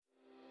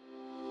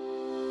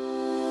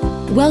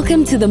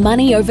Welcome to the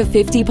Money Over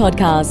 50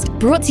 podcast,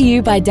 brought to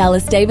you by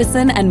Dallas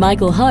Davison and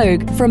Michael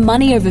Hogue from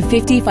Money Over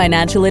 50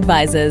 Financial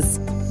Advisors.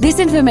 This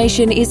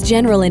information is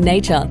general in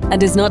nature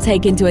and does not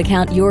take into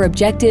account your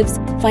objectives,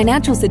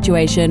 financial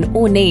situation,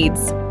 or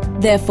needs.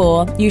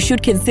 Therefore, you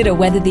should consider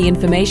whether the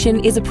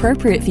information is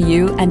appropriate for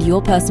you and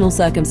your personal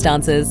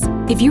circumstances.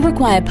 If you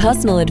require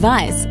personal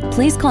advice,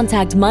 please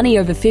contact Money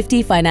Over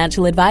 50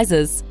 Financial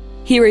Advisors.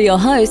 Here are your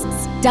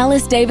hosts,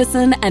 Dallas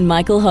Davison and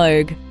Michael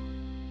Hogue.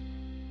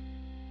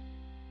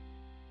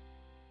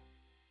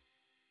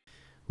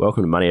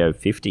 Welcome to Money Over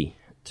 50.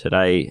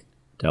 Today,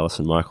 Dallas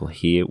and Michael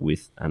here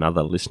with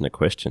another listener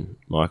question.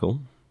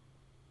 Michael,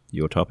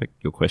 your topic,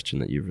 your question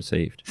that you've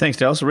received. Thanks,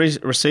 Dallas. I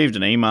received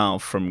an email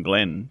from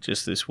Glenn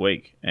just this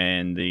week,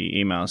 and the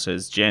email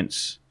says,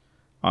 "Gents,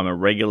 I'm a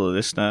regular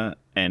listener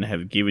and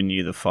have given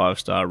you the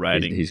 5-star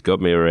rating." He's got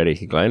me already,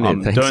 Glenn.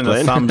 I'm Thanks, doing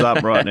Glenn. the thumbs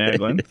up right now,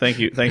 Glenn. Thank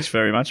you. Thanks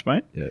very much,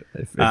 mate. Yeah,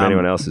 if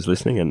anyone else is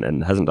listening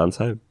and hasn't done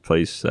so,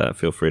 please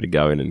feel free to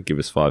go in and give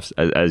us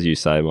as you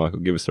say, Michael,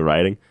 give us a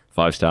rating.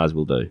 5 stars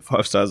will do.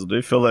 5 stars will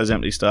do. Fill those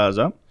empty stars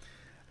up.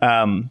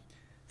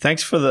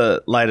 Thanks for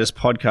the latest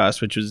podcast,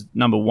 which was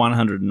number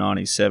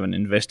 197,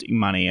 Investing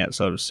Money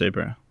Outside of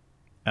Super.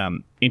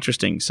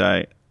 Interesting.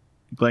 So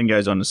Glenn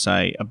goes on to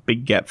say, a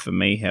big gap for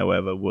me,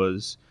 however,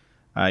 was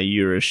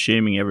you're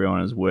assuming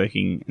everyone is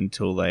working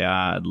until they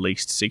are at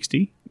least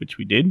 60, which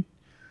we did.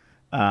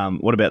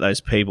 What about those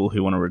people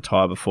who want to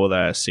retire before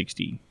they are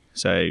 60?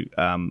 So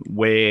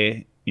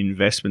where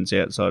investments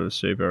outside of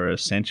super are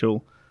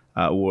essential,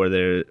 or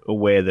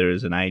where there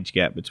is an age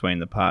gap between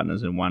the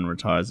partners and one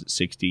retires at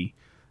 60,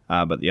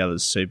 but the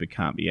other's super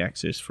can't be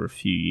accessed for a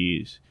few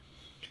years.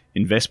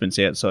 Investments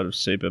outside of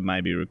super may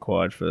be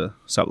required for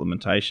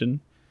supplementation.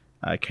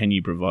 Can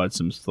you provide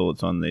some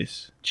thoughts on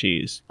this?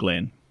 Cheers,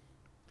 Glenn.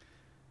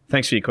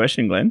 Thanks for your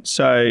question, Glenn.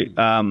 So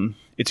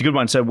it's a good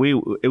one. So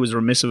it was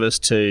remiss of us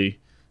to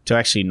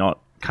actually not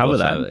cover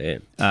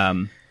that.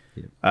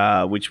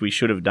 Which we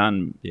should have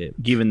done,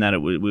 given that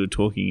we were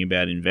talking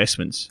about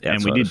investments,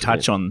 and we did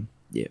touch on,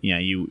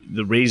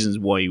 the reasons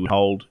why you would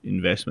hold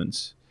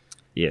investments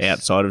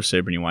outside of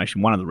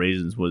superannuation. One of the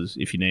reasons was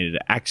if you needed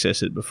to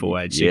access it before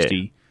age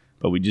 60,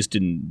 but we just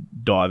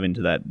didn't dive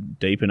into that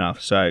deep enough.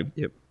 So,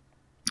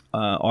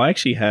 I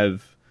actually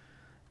have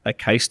a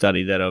case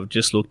study that I've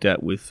just looked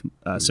at with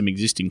some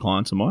existing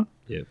clients of mine,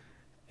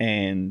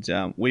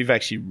 and we've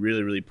actually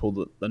really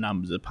pulled the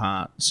numbers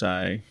apart.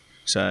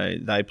 So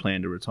they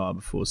plan to retire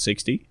before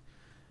 60,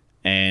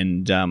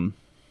 and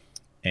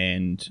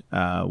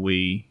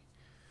we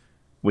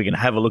can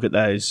have a look at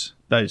those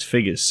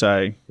figures.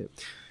 So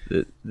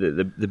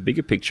the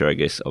bigger picture, I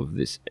guess, of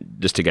this,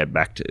 just to go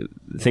back to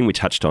the thing we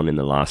touched on in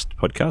the last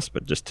podcast,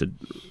 but just to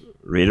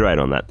reiterate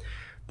on that,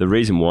 the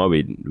reason why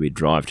we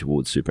drive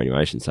towards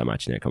superannuation so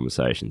much in our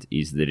conversations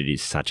is that it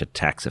is such a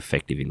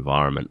tax-effective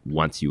environment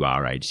once you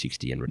are age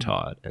 60 and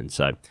retired, and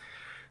so.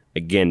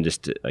 Again,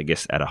 just to, I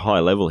guess at a high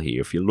level here,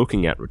 if you're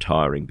looking at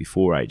retiring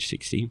before age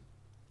 60,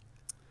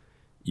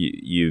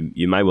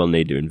 you may well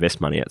need to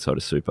invest money outside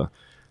of super,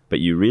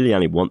 but you really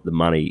only want the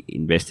money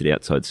invested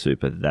outside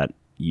super that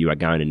you are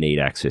going to need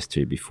access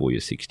to before you're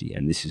 60.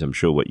 And this is, I'm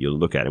sure, what you'll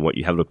look at, and what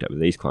you have looked at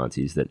with these clients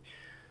is that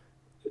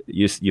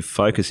your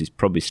focus is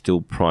probably still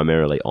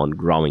primarily on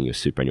growing your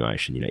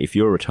superannuation. If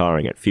you're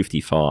retiring at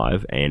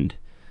 55 and,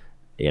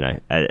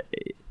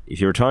 if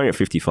you're retiring at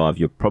 55,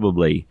 you're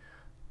probably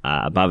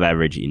above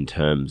average in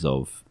terms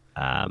of,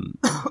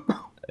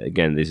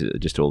 again, this is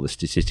just all the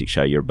statistics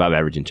show you're above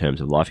average in terms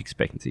of life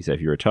expectancy. So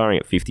if you're retiring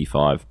at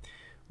 55,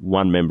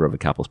 one member of a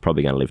couple is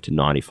probably going to live to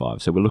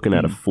 95. So we're looking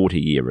at a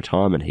 40-year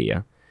retirement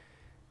here.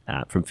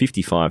 From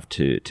 55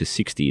 to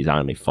 60 is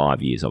only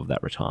 5 years of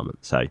that retirement.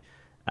 So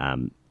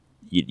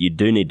you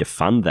do need to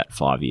fund that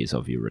 5 years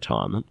of your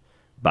retirement,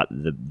 but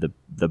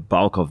the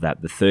bulk of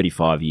that, the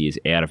 35 years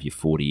out of your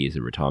 40 years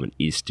of retirement,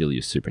 is still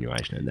your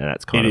superannuation, and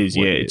that's kind of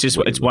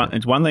It's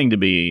one thing to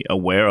be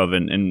aware of,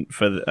 and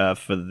for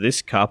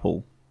this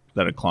couple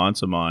that are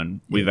clients of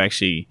mine, we've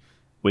actually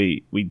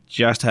we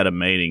just had a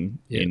meeting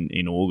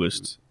in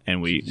August,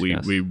 and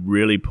we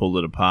really pulled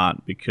it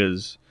apart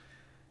because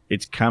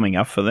it's coming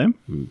up for them.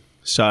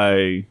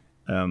 So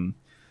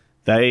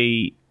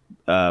they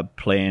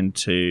plan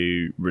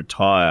to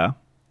retire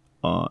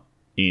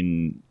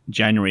in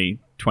January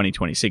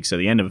 2026, so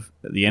the end of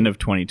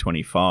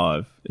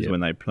 2025 is when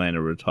they plan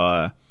to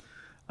retire.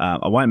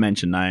 I won't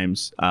mention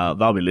names.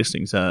 They'll be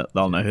listening, so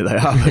they'll know who they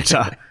are.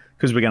 But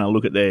because we're going to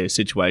look at their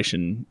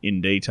situation in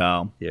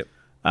detail.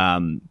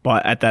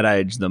 But at that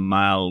age, the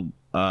male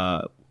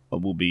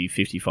will be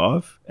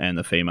 55 and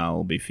the female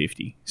will be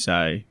 50.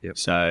 So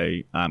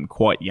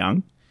quite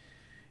young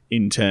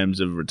in terms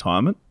of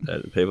retirement.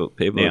 People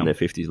now, in their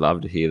 50s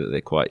love to hear that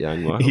they're quite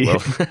young. Well,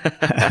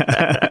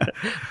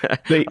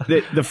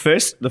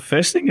 the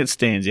first thing that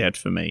stands out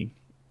for me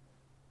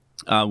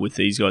with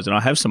these guys, and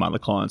I have some other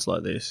clients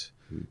like this,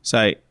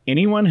 so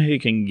anyone who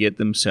can get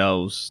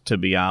themselves to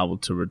be able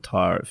to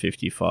retire at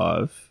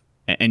 55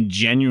 and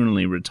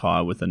genuinely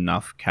retire with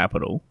enough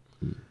capital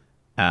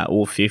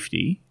or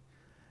 50,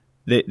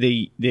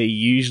 they're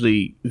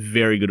usually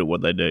very good at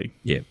what they do.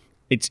 Yeah.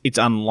 It's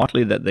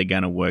unlikely that they're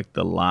going to work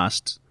the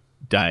last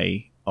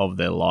day of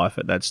their life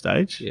at that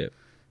stage. Yeah.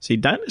 So you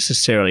don't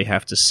necessarily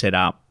have to set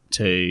up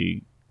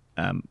to.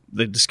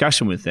 The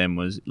discussion with them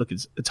was, look,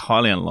 it's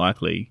highly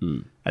unlikely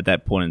at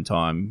that point in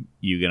time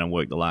you're going to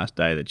work the last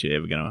day that you're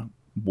ever going to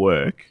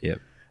work. Yep.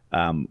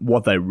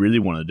 What they really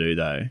want to do,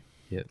 though,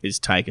 Yep. is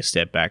take a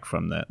step back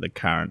from the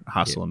current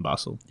hustle and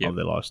bustle of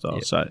their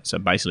lifestyle. So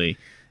basically,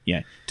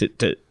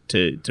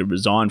 to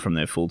resign from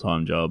their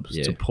full-time jobs,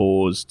 to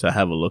pause, to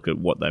have a look at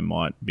what they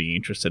might be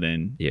interested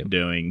in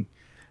doing.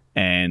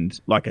 And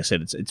like I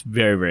said, it's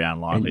very, very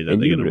unlikely that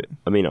they're going to.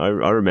 I mean, I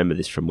remember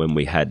this from when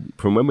we had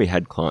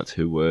clients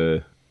who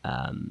were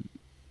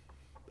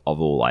of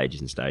all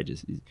ages and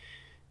stages.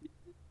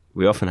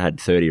 We often had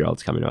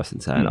 30-year-olds coming to us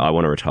and saying, "I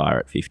want to retire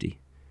at 50,"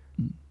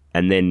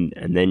 and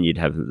then you'd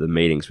have the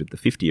meetings with the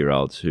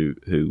 50-year-olds who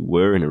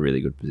were in a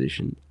really good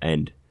position,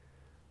 and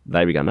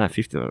they'd be going, "No,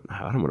 50, I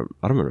don't want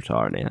to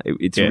retire now."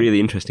 It's a really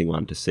interesting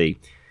one to see.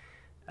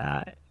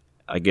 I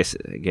guess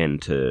again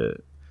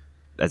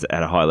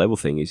at a high level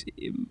thing is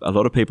a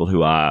lot of people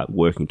who are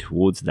working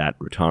towards that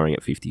retiring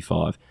at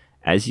 55,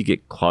 as you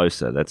get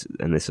closer,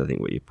 and this I think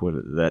what you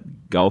pointed,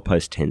 that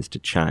goalpost tends to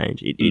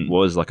change. It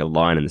was like a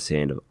line in the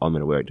sand of I'm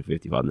going to work to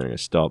 55 and then I'm going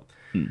to stop.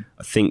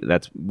 I think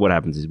that's what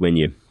happens is when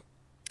you're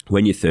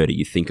 30,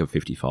 you think of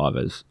 55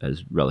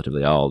 as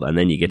relatively old, and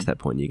then you get to that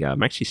point and you go,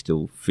 I'm actually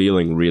still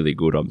feeling really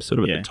good. I'm sort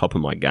of at the top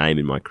of my game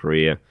in my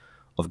career.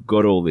 I've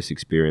got all this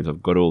experience.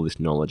 I've got all this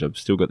knowledge. I've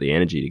still got the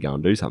energy to go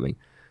and do something.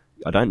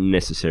 I don't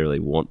necessarily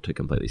want to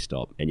completely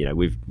stop. And,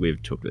 we've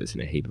talked about this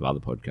in a heap of other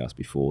podcasts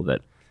before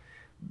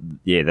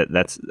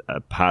that's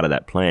a part of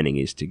that planning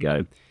is to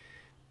go,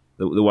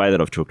 the way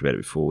that I've talked about it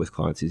before with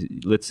clients is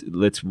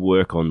let's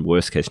work on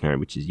worst case scenario,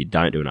 which is you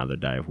don't do another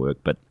day of work,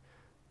 but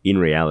in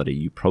reality,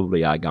 you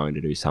probably are going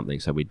to do something.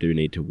 So we do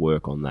need to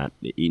work on that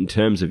in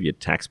terms of your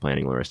tax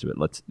planning and the rest of it.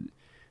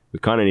 We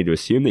kind of need to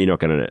assume that you're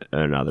not going to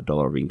earn another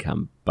dollar of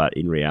income, but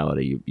in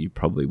reality, you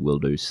probably will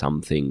do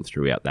something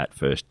throughout that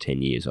first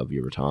 10 years of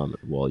your retirement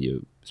while you're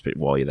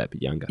that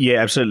bit younger.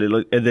 Yeah, absolutely.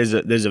 Look,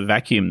 there's a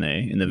vacuum there,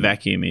 and the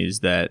vacuum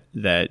is that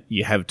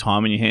you have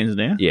time in your hands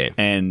now. Yeah,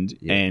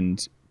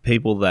 and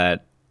people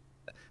that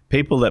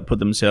put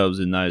themselves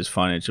in those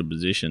financial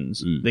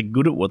positions, they're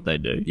good at what they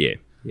do. Yeah.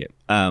 Yeah,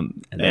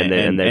 and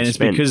it's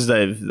because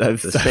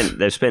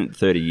they've spent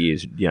 30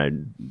 years,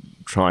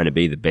 trying to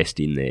be the best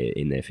in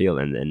their field,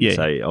 and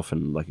so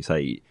often, like you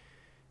say,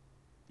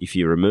 if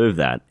you remove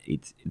that,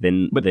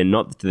 but they're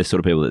not the sort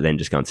of people that then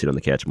just go and sit on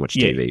the couch and watch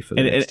TV for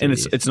the next 10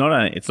 years. It's not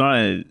only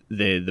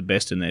they're the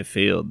best in their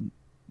field,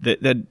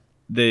 that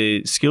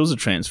their skills are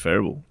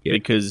transferable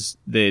because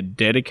they're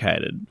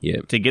dedicated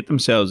to get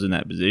themselves in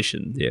that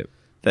position. Yeah,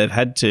 they've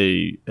had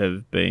to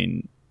have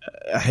been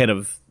ahead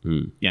of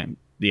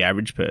the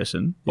average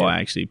person by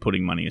actually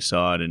putting money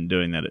aside and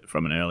doing that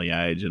from an early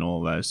age and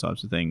all those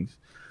types of things.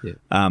 Yeah.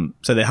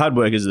 So they're hard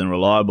workers and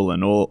reliable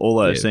and all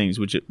those things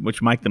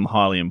which make them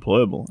highly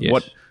employable.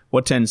 Yes.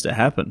 What tends to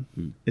happen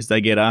is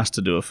they get asked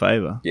to do a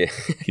favour. Yeah.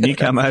 Can you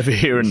come over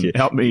here and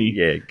help me?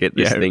 Yeah, get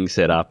this thing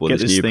set up or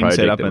get this new project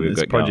set up that and we've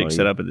this got project going.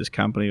 set up at this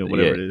company or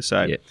whatever it is.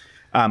 So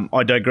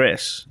I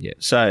digress. Yeah.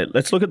 So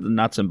let's look at the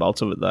nuts and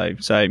bolts of it though.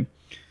 So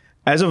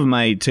as of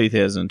May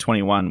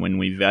 2021, when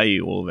we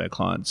value all of our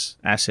clients'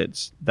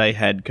 assets, they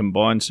had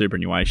combined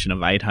superannuation of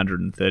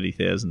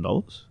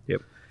 $830,000.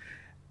 Yep.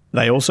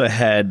 They also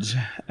had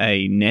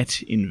a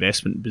net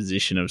investment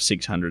position of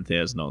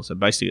 $600,000. So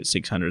basically, it's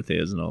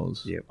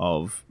 $600,000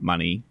 of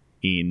money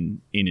in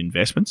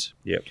investments.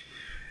 Yep.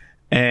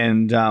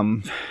 And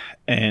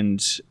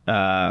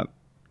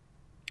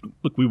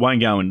look, we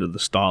won't go into the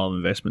style of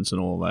investments and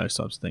all those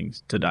types of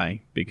things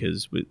today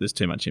because there's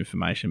too much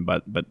information.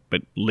 But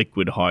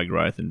liquid, high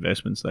growth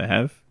investments they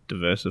have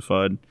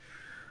diversified.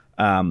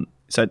 So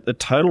the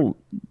total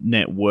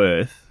net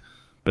worth,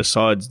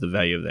 besides the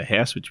value of their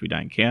house, which we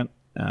don't count,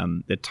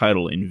 their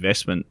total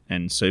investment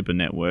and super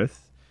net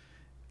worth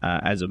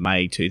as of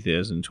May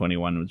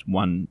 2021 was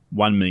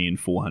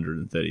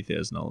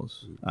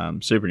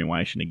 $1,430,000.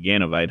 Superannuation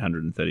again of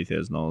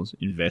 $830,000.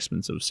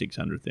 Investments of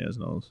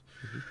 $600,000.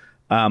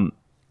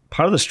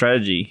 Part of the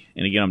strategy,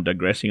 and again I'm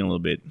digressing a little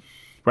bit,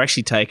 we're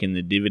actually taking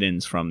the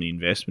dividends from the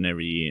investment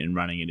every year and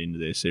running it into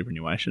their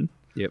superannuation.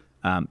 Yep.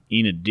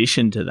 In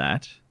addition to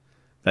that,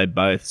 they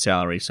both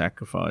salary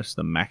sacrifice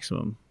the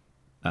maximum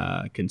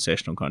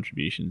concessional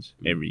contributions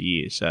every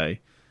year. So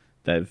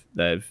they've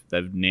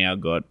now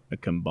got a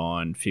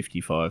combined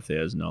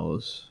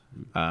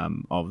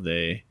 $55,000 of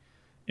their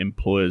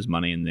employer's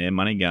money and their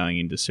money going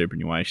into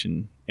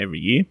superannuation every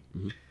year.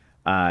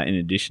 In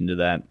addition to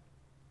that,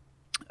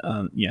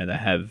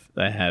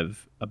 they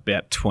have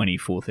about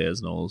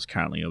 $24,000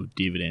 currently of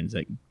dividends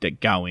that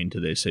go into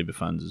their super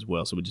funds as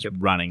well. So we're just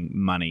running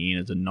money in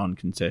as a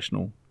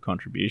non-concessional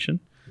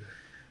contribution.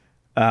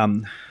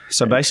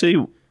 So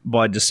basically,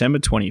 by December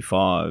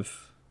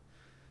 25,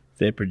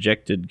 their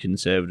projected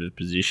conservative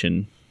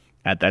position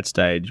at that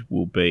stage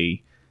will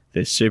be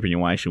their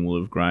superannuation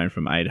will have grown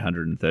from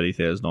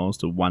 $830,000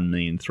 to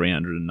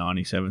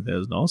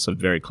 $1,397,000, so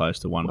very close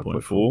to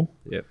 1.4.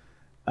 Yep.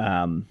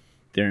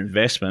 Their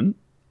investment,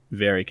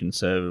 very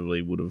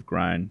conservatively, would have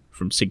grown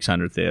from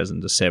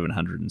 $600,000 to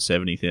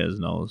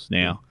 $770,000.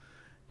 Now,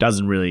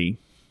 doesn't really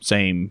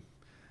seem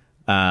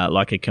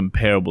like a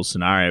comparable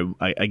scenario.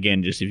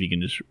 Again, just if you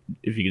can just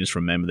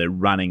remember, they're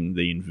running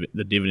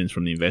the dividends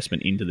from the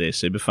investment into their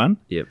super fund.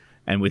 Yep.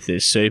 And with their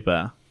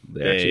super,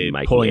 They're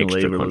pulling the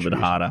extra lever a little bit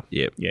harder.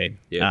 Yep. Yeah.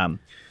 Yep.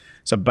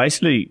 So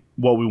basically,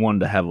 what we wanted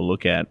to have a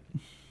look at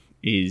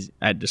is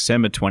at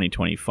December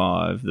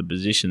 2025, the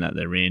position that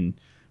they're in,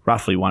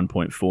 roughly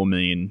 1.4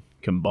 million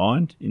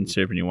combined in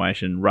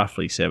superannuation,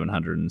 roughly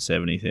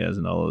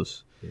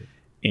 $770,000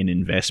 in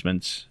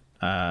investments.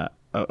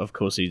 Of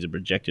course, these are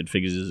projected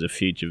figures as a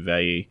future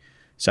value.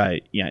 So,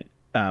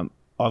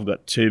 I've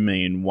got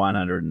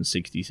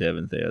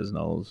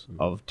 $2,167,000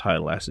 of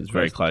total assets,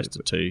 very close to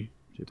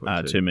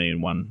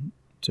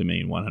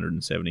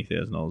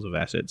 $2,170,000 of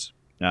assets.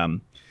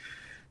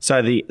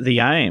 So the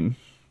aim,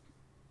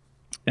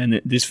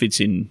 and this fits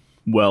in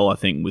well, I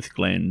think, with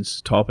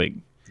Glenn's topic,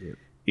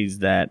 is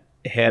that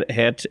how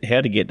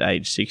to get to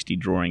age 60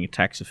 drawing a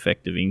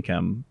tax-effective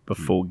income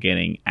before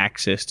getting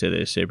access to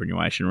their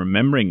superannuation.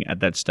 Remembering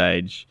at that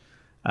stage,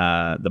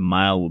 the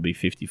male will be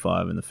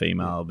 55 and the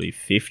female will be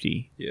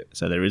 50. Yeah.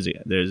 So there's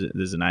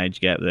an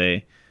age gap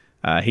there.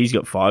 He's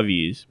got 5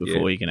 years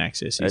before he can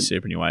access his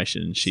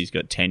superannuation, and she's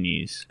got 10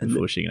 years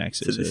before she can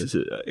access it. This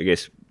is, I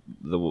guess,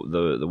 the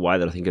way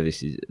that I think of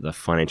this is the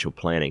financial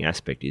planning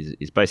aspect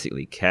is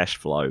basically cash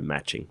flow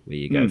matching, where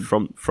you go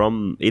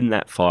from in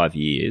that 5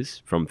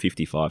 years, from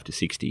 55 to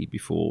 60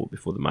 before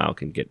the male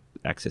can get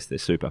access to their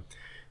super.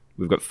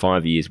 We've got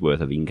 5 years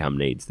worth of income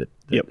needs that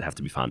have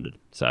to be funded.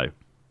 So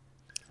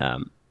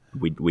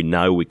we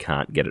know we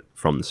can't get it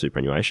from the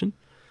superannuation.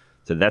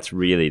 So that's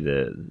really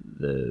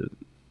the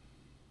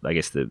I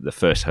guess the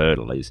first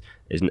hurdle is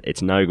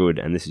it's no good,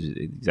 and this is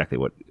exactly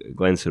what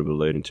Glenn's sort of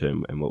alluding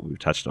to and what we've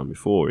touched on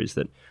before, is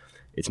that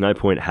it's no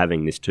point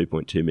having this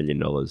 $2.2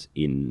 million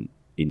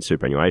in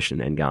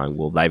superannuation and going,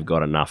 well, they've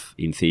got enough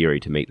in theory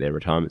to meet their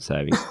retirement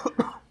savings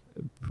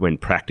when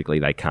practically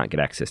they can't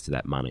get access to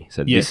that money.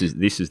 So this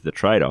is the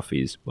trade-off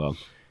is, well,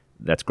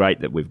 that's great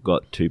that we've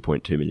got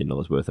 $2.2 million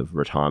worth of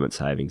retirement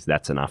savings.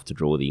 That's enough to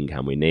draw the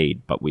income we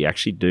need, but we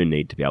actually do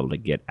need to be able to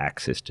get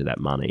access to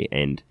that money,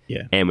 and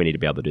we need to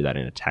be able to do that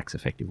in a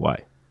tax-effective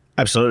way.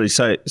 Absolutely.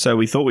 So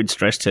we thought we'd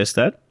stress test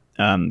that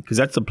because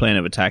that's the plan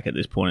of attack at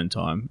this point in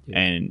time,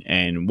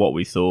 and what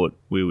we thought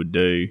we would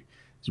do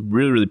is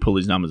really, really pull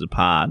these numbers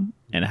apart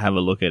and have a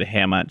look at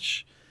how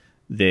much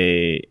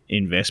their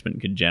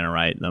investment could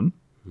generate them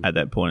at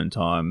that point in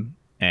time,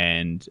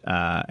 and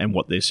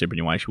what their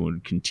superannuation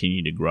would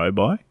continue to grow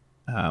by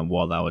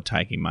while they were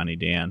taking money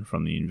down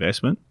from the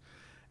investment,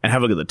 and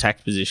have a look at the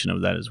tax position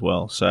of that as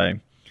well. So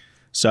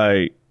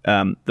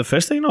the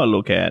first thing I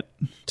look at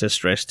to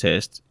stress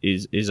test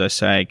is I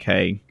say,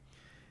 okay,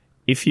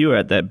 if you're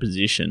at that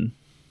position,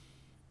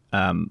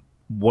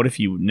 what if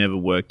you never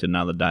worked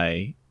another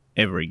day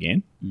ever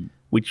again?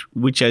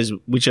 Which as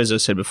I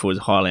said before, is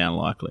highly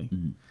unlikely.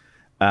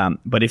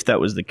 But if that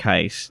was the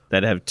case,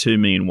 they'd have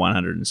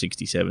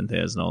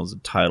 $2,167,000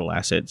 of total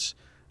assets.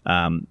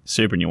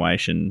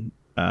 Superannuation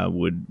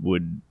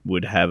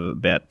would have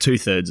about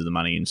 2/3 of the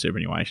money in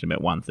superannuation,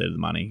 about 1/3 of the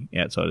money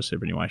outside of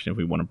superannuation, if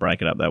we want to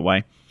break it up that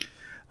way.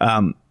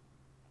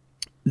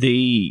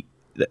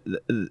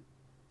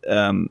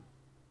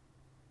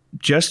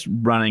 Just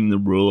running the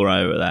ruler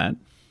over that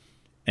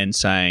and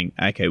saying,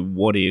 okay,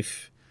 what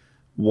if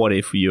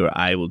you're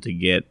able to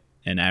get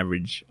an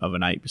average of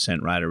an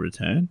 8% rate of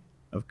return?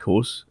 Of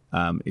course,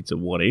 it's a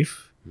what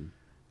if.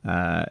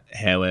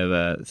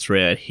 However,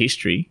 throughout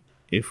history,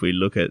 if we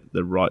look at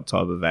the right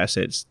type of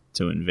assets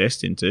to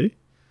invest into,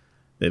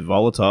 they're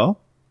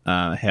volatile.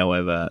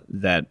 However,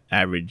 that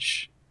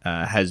average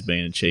has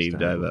been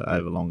achieved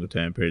over longer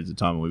term periods of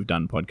time, and we've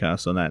done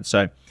podcasts on that.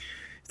 So if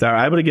they were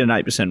able to get an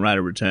 8% rate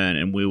of return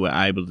and we were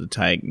able to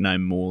take no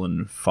more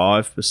than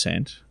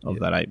 5% of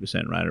that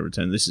 8% rate of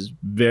return, this is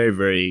very,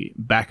 very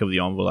back of the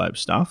envelope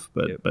stuff,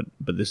 but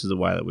this is the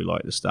way that we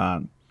like to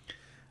start.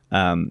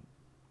 I'm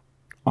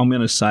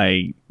going to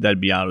say they'd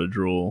be able to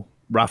draw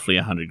roughly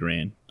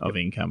 $100,000 of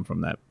income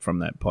from that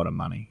pot of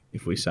money.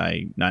 If we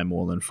say no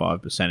more than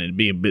 5%, it'd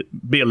be a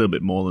little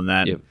bit more than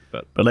that.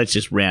 But let's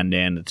just round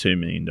down to $2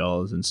 million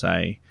and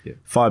say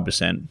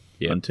 5%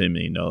 on $2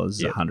 million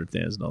is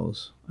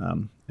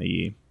 $100,000 a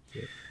year.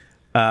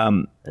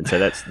 And so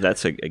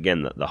that's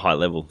again the high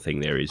level thing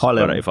there is. High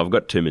level. If I've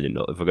got $2 million,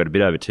 if I've got a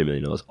bit over $2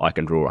 million, I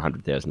can draw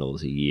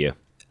 $100,000 a year.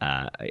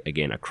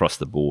 Again, across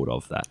the board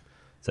of that.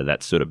 So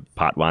that's sort of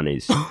part one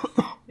is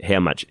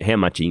how much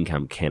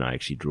income can I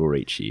actually draw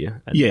each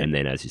year, and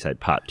then as you say,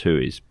 part two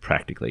is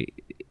practically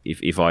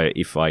if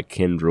I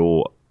can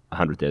draw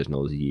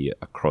 $100,000 a year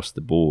across the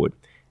board,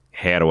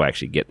 how do I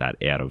actually get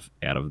that out of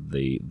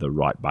the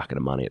right bucket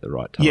of money at the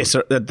right time? Yes,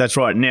 that's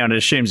right. Now it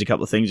assumes a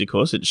couple of things. Of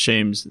course, it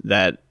assumes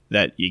that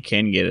that you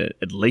can get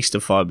at least a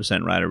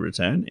 5% rate of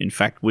return. In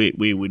fact,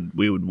 we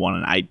would want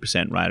an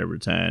 8% rate of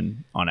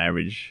return on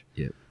average.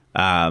 Yep.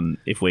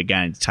 If we're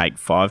going to take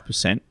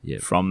 5%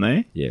 from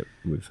there. Yeah.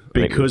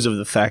 Because of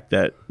the fact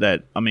that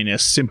I mean, a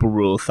simple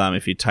rule of thumb,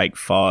 if you take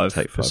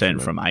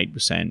 5% from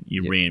 8%,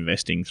 you're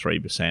reinvesting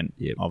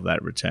 3% of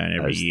that return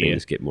every year.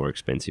 Things get more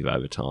expensive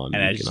over time,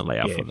 and you can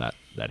allow for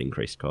that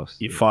increased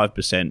cost. Your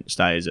 5%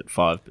 stays at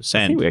 5%.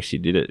 I think we actually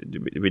did it.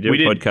 We did a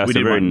podcast we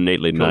did very one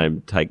neatly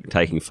named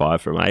Taking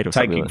 5 from 8 or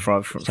taking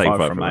something. Taking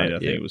 5 from 8, I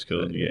think it was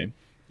called. Yeah.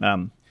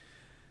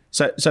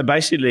 So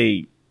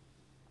basically,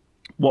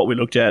 what we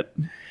looked at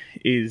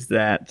is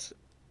that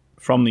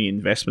from the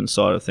investment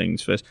side of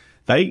things first,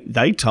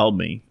 they told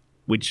me,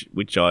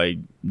 which I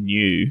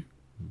knew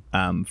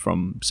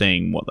from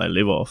seeing what they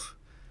live off,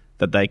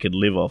 that they could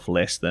live off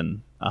less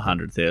than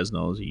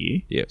 $100,000 a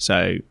year. Yeah.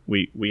 So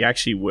we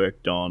actually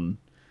worked on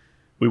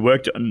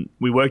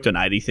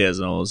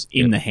 $80,000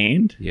 in the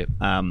hand. Yep.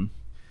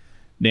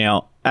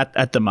 Now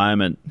at the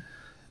moment,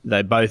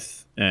 they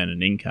both earn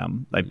an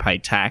income. They pay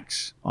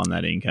tax on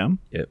that income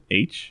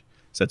each.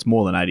 So it's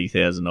more than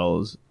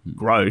 $80,000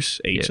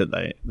 gross each that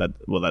they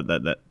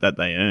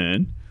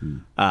earn.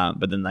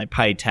 But then they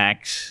pay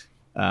tax.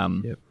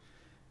 They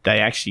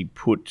actually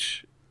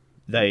put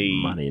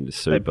money into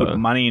super. They put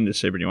money into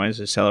superannuation.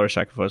 So salary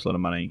sacrifice a lot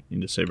of money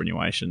into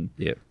superannuation.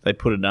 Yep. They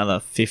put another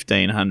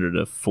 $1,500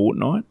 a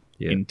fortnight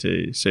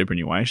into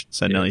superannuation.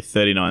 So nearly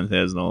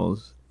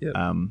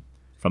 $39,000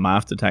 from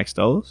after tax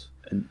dollars.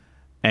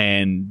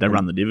 And they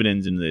run the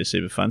dividends into their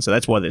super fund, so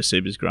that's why their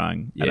super's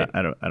growing at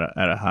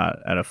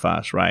a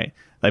fast rate.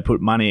 They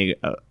put money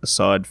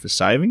aside for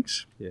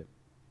savings,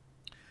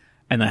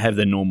 and they have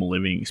their normal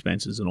living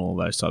expenses and all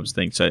of those types of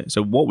things. So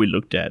what we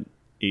looked at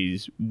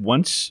is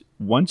once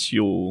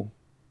you're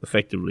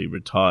effectively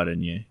retired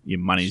and your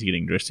money's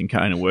getting dressed and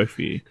going to work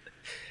for you,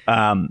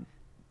 I mean,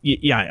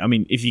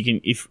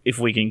 if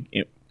we can,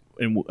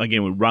 and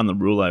again we'll run the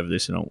rule over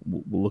this, and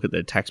we'll look at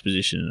their tax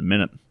position in a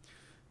minute.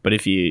 But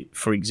if you,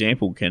 for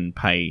example, can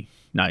pay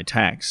no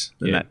tax,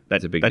 then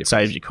that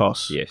saves your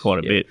costs quite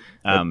a bit.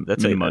 That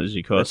minimises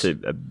your costs.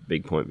 That's a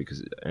big point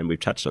because, and we've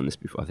touched on this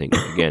before. I think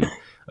again,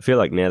 I feel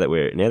like now that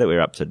we're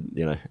up to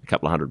a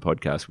couple of hundred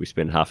podcasts, we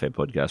spend half our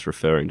podcast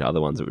referring to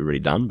other ones that we've already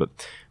done. But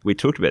we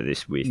talked about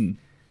this with,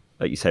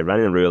 like you say,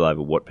 running a rule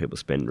over what people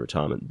spend in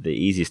retirement. The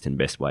easiest and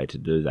best way to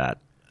do that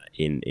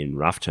in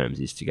rough terms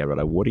is to go,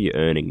 right, what are you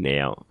earning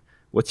now?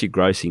 What's your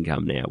gross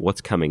income now?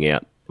 What's coming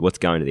out? What's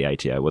going to the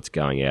ATO? What's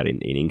going out in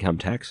income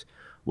tax?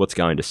 What's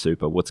going to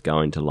super? What's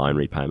going to loan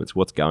repayments?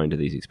 What's going to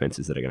these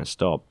expenses that are going to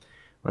stop?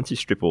 Once you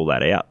strip all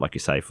that out, like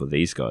you say, for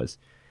these guys,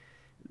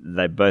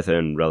 they both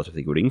earn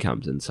relatively good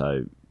incomes. And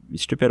so you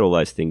strip out all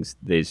those things,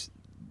 there's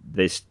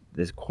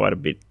quite a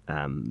bit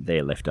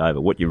there left over.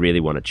 What you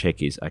really want to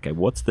check is, okay,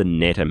 what's the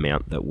net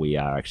amount that we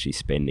are actually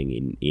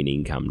spending in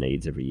income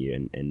needs every year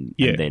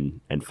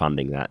and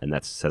funding that? And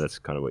that's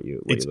kind of what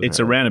you're looking at.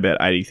 Around about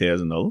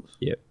 $80,000.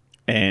 Yep.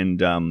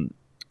 And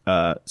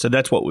so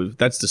that's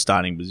the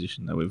starting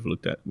position that we've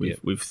looked at.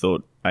 We've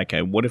thought,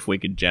 okay, what if we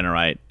could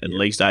generate at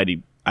least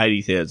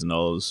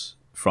 $80,000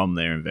 from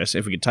their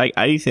investment? If we could take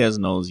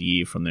 $80,000 a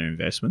year from their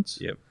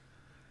investments,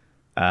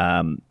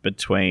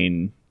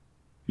 between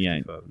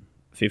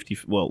 50.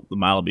 Well, the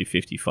male will be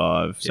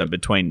 55. So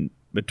between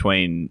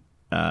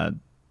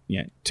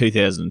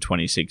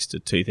 2026 to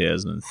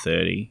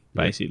 2030,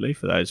 basically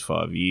for those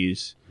 5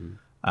 years,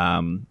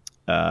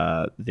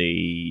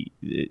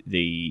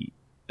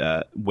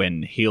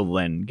 when he'll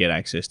then get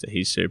access to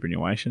his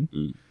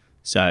superannuation.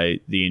 So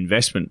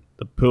the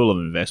pool of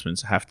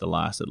investments have to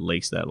last at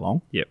least that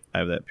long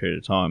over that period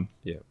of time.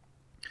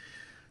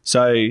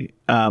 So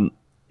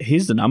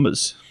here's the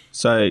numbers.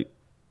 So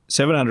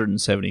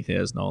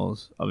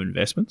 $770,000 of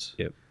investments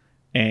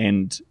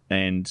and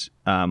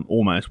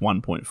almost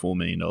 $1.4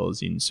 million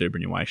in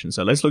superannuation.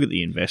 So let's look at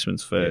the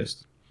investments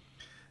first.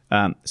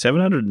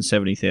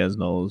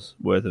 $770,000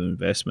 worth of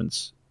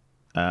investments.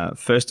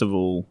 First of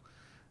all,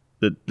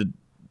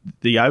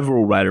 the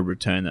overall rate of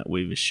return that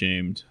we've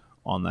assumed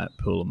on that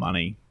pool of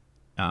money,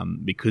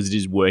 because it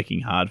is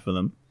working hard for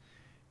them,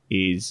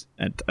 is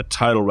a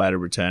total rate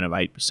of return of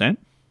 8%,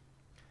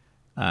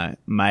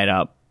 made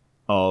up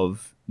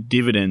of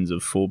dividends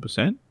of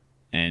 4%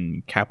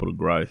 and capital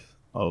growth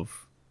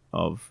of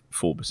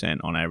 4%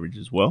 on average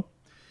as well.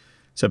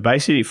 So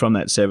basically from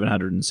that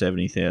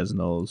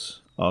 $770,000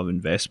 of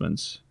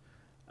investments,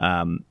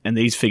 and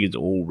these figures are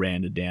all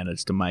rounded down,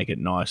 it's to make it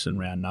nice and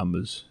round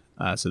numbers,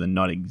 so they're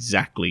not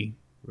exactly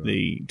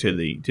to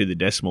the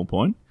decimal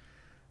point.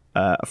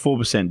 A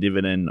 4%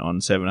 dividend on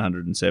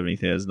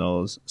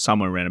 $770,000,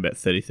 somewhere around about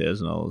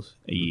 $30,000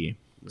 a year.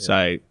 Yeah.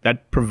 So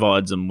that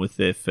provides them with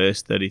their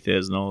first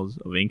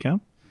 $30,000 of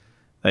income.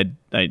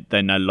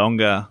 They no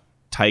longer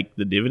take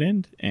the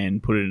dividend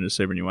and put it into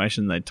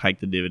superannuation. They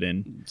take the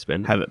dividend,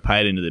 have it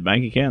paid into their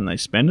bank account, and they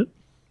spend it.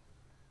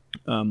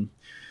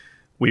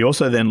 We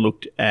also then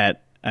looked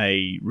at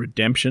a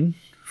redemption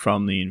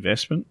from the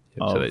investment.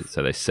 So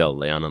they sell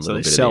down a little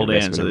bit of the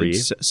investment every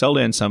year. Sell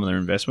down some of their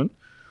investment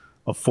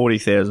of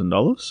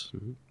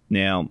 $40,000,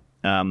 Now,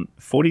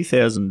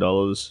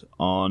 $40,000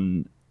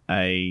 on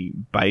a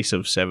base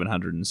of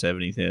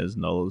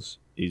 $770,000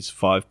 is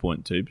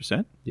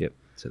 5.2%. Yep.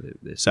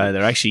 So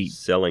they're actually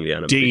selling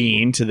down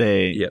digging into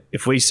their. Yep.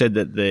 If we said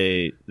that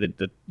the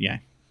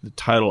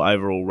total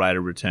overall rate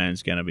of return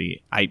is going to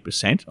be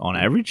 8% on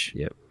average,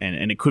 Yep.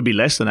 and it could be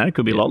less than that. It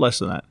could be a lot less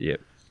than that.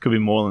 Yep. Could be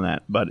more than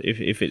that. But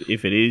if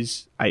it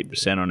is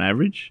 8% on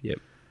average, Yep.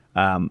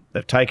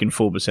 They've taken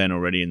 4%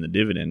 already in the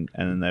dividend,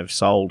 and then they've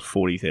sold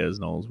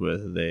 $40,000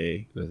 worth of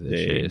their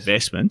shares.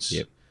 investments,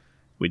 Yep.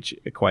 which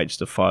equates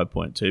to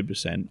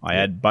 5.2%. I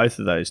add both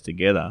of those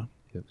together,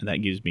 and that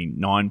gives me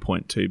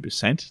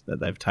 9.2% that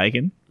they've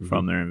taken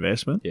from their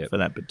investment for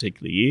that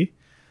particular year,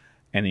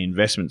 and the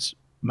investments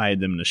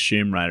made them an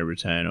assumed rate of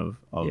return of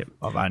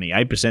only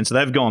 8%. So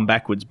they've gone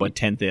backwards by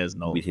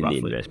 $10,000 within roughly.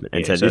 the investment.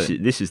 And so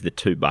this is the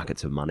two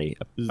buckets of money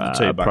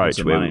approach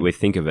of where money. we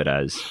think of it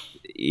as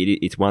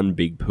it's one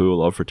big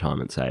pool of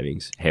retirement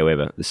savings.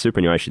 However, the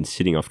superannuation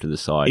sitting off to the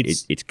side,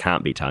 it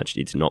can't be touched.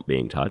 It's not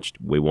being touched.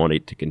 We want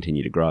it to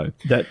continue to grow.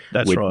 That's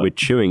right. We're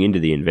chewing into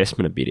the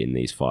investment a bit in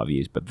these 5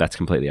 years, but that's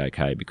completely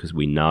okay because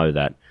we know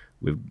that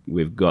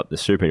we've got the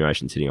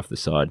superannuation sitting off the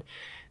side.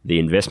 The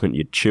investment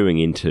you're chewing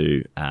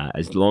into,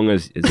 as long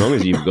as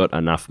you've got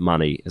enough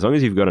money,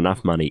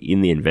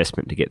 in the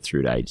investment to get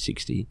through to age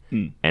 60,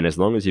 and as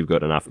long as you've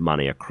got enough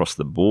money across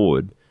the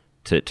board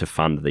to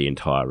fund the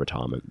entire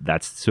retirement,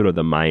 that's sort of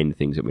the main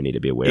things that we need to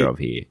be aware of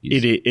here.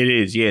 It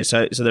is, yeah.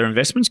 So their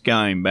investments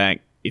going back,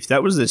 if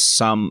that was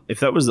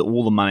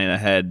all the money they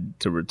had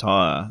to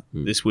retire,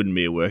 this wouldn't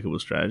be a workable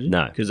strategy.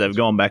 No, because they've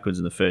gone backwards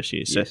in the first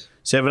year. So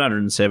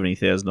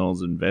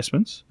 $770,000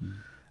 investments.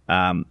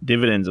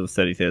 Dividends of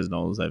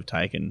 $30,000 they've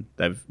taken.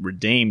 They've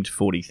redeemed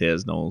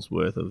 $40,000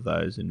 worth of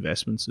those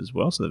investments as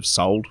well. So they've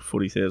sold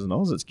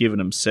 $40,000. It's given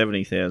them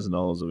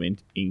 $70,000 of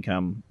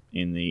income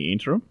in the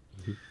interim.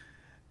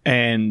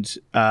 And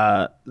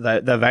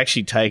they've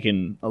actually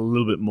taken a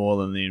little bit more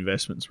than the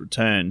investments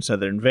returned. So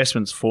their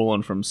investments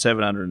fallen from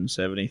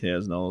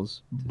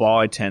 $770,000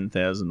 by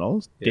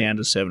 $10,000 down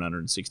to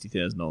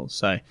 $760,000.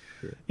 So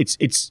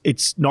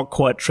it's not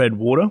quite tread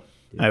water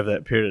over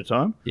that period of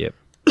time. Yep.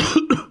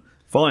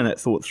 Following that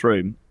thought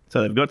through,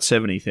 so they've got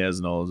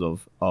 $70,000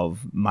 of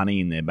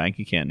money in their bank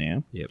account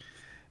now. Yep.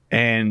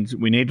 And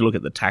we need to look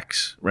at the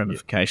tax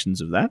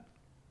ramifications of that.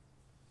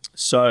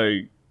 So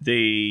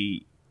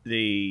if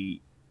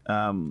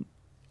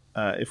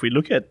we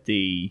look at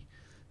the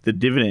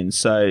dividends,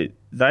 so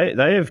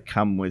they have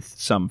come with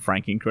some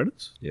franking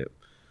credits. Yep.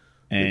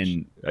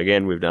 And which,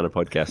 again, we've done a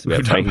podcast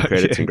about franking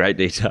credits in great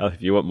detail. If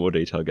you want more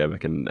detail, go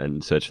back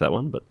and search that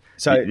one. But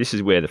this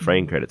is where the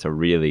franking credits are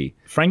really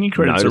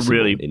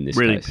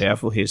really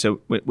powerful here.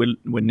 So we're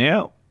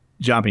now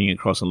jumping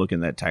across and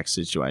looking at that tax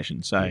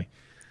situation. So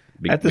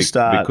at the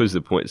start, because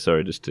the point.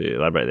 Sorry, just to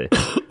elaborate there,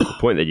 the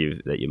point that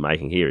you're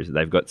making here is that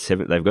they've got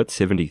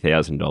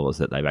 $70,000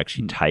 that they've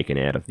actually taken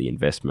out of the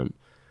investment.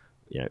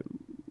 You know,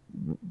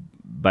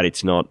 but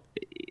it's not.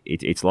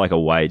 It's like a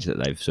wage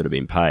that they've sort of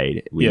been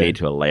paid. We need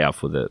to allow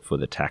for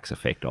the tax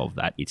effect of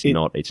that. It's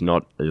not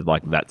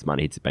like that's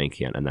money hits the bank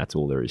account and that's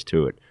all there is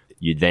to it.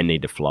 You then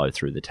need to flow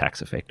through the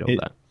tax effect of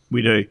that.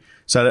 We do.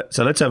 So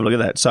let's have a look at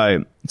that.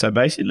 So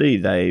basically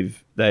they've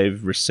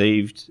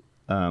received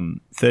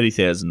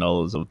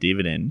 $30,000 of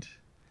dividend,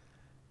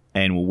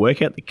 and we'll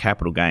work out the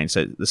capital gain.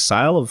 So the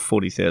sale of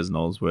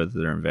 $40,000 worth of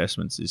their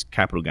investments is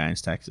capital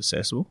gains tax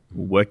assessable.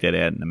 We'll work that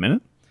out in a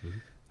minute.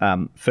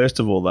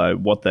 First of all, though,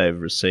 what they've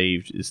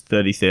received is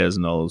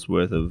 $30,000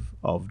 worth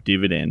of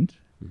dividend,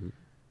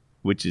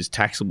 which is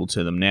taxable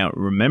to them. Now,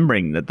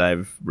 remembering that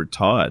they've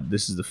retired,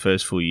 this is the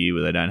first full year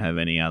where they don't have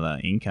any other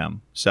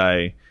income.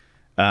 So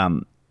they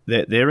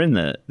get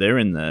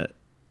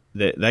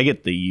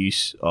the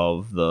use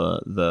of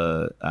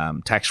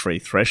the tax-free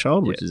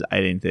threshold, which is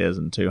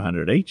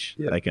 $18,200 each.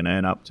 Yep. They can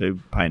earn up to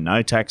pay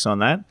no tax on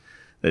that.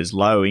 There's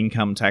low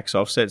income tax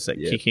offsets that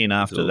kick in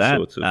after that.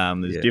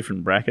 There's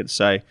different brackets.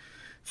 So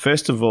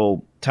first of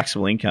all,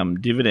 taxable income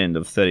dividend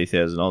of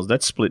 $30,000,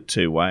 that's split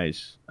two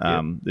ways.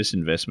 This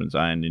investment's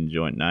owned in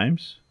joint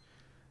names,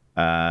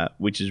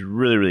 which is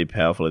really, really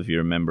powerful if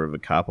you're a member of a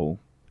couple.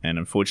 And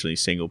unfortunately,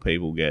 single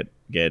people get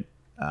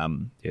a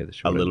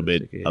little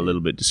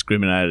bit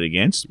discriminated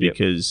against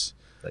because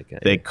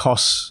their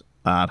costs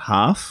aren't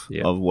half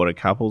of what a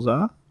couple's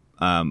are.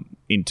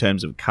 In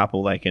terms of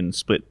couple, they can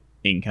split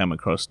income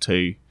across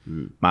two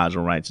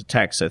marginal rates of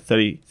tax. So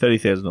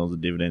 $30,000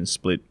 of dividends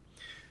split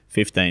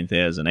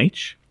 $15,000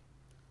 each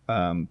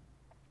of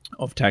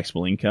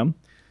taxable income.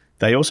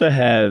 They also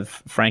have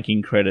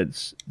franking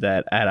credits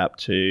that add up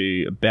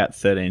to about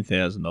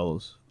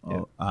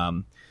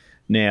 $13,000.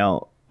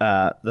 Now,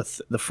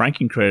 the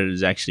franking credit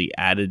is actually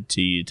added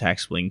to your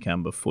taxable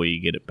income before you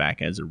get it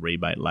back as a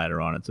rebate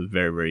later on. It's a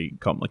very, very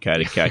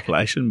complicated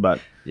calculation, but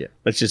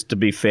let's just, to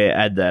be fair,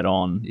 add that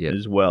on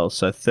as well.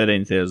 So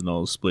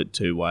 $13,000 split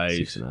two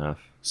ways.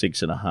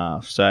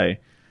 $6,500. So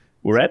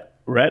we're at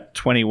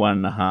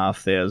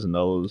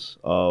 $21,500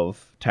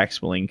 of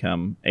taxable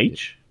income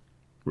each,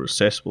 or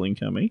assessable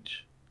income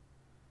each.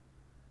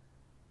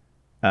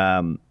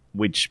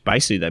 which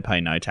basically they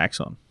pay no tax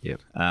on.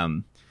 Yep.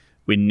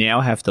 We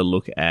now have to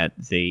look at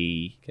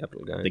the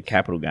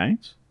capital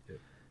gains. Yep.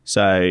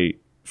 So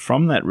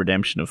from that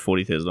redemption of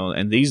 $40,000,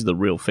 and these are the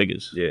real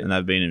figures, and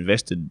they've been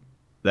invested.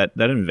 That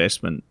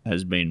investment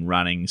has been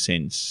running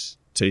since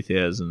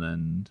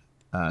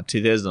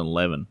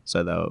 2011.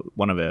 So they were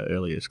one of our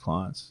earliest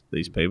clients.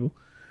 These people.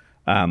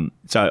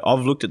 So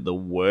I've looked at the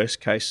worst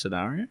case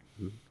scenario.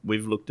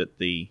 We've looked at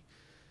the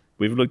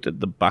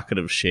bucket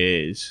of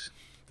shares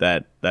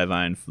that they've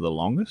owned for the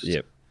longest.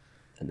 Yep.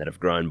 And that have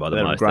grown by the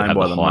That most. have grown that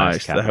by have the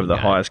most. They have the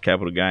gain. highest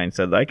capital gain.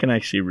 So they can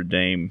actually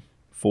redeem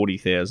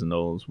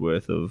 $40,000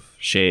 worth of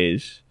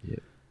shares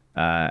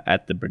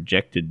at the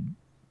projected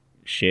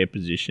share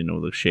position or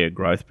the share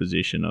growth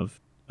position of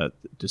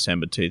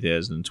December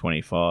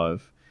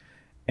 2025.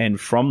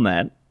 And from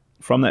that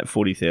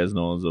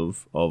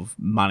 $40,000 of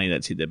money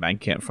that's hit their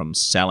bank account from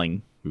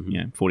selling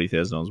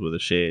 $40,000 worth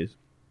of shares,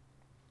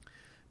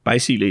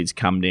 basically it's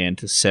come down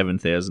to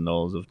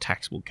 $7,000 of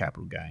taxable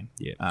capital gain.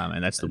 Yeah.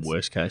 And that's the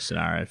worst case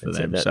scenario for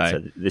them.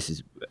 So this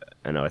is,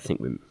 and I think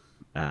we,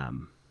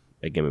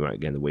 again, we won't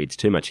go in the weeds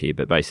too much here,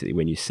 but basically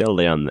when you sell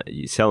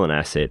an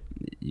asset,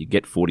 you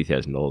get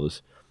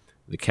 $40,000.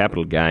 The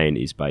capital gain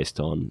is based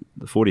on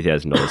the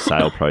 $40,000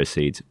 sale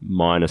proceeds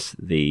minus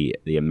the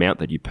amount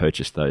that you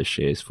purchased those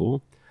shares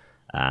for.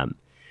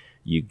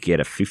 You get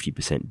a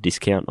 50%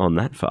 discount on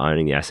that for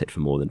owning the asset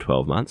for more than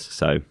 12 months.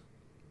 So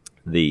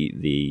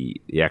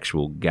the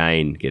actual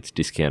gain gets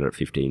discounted at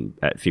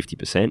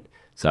 50%.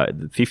 So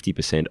the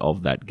 50%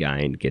 of that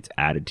gain gets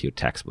added to your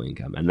taxable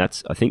income. And I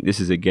think this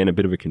is, again, a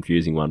bit of a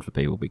confusing one for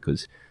people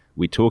because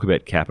we talk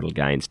about capital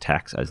gains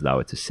tax as though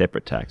it's a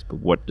separate tax, but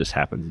what just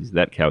happens is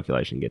that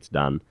calculation gets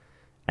done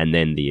and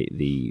then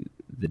the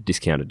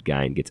discounted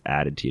gain gets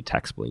added to your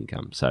taxable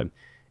income. So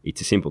it's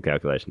a simple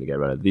calculation to get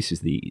rid of. This is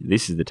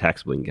the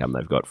taxable income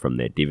they've got from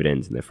their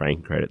dividends and their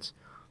franking credits,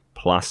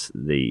 plus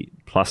the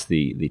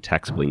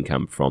taxable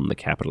income from the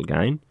capital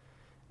gain,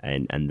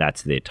 and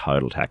that's their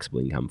total taxable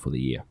income for the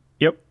year.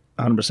 Yep,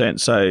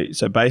 100%.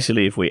 So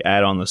basically, if we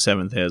add on the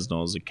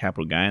 $7,000 of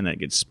capital gain, that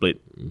gets split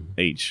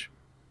each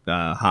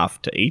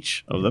half to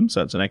each of them.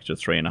 So it's an extra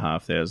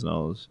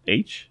 $3,500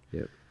 each.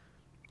 Yep.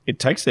 It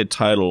takes their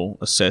total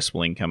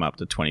assessable income up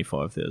to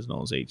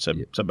 $25,000 each. So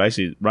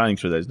basically, running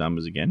through those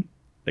numbers again,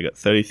 they got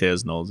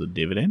 $30,000 of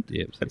dividend.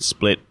 Yep. It's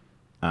split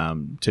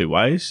two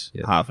ways,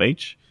 half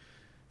each.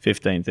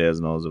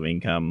 $15,000 of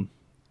income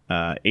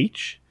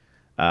each.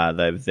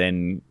 They've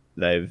then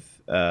have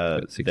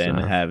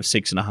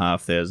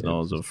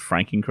 $6,500 of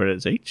franking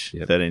credits each.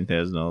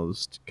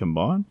 $13,000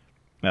 combined.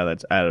 Now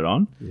that's added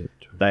on. Yep.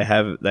 They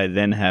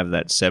then have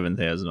that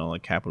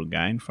 $7,000 capital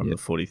gain from the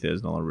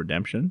 $40,000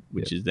 redemption,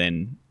 which is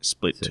then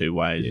split two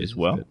ways as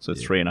well. So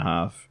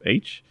 $3,500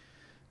 each.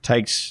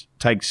 Takes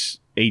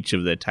each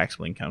of their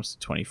taxable incomes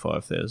to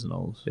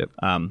 $25,000. Yep.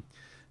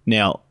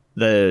 Now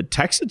the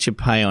tax that you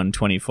pay on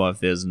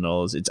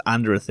 $25,000, it's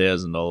under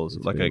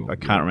 $1,000. Like I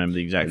can't remember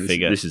the exact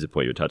figure. This is the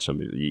point you touched on.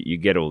 You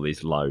get all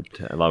these low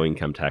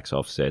income tax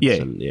offsets.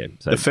 Yeah.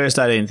 So the first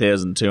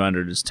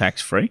 $18,200 is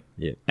tax free.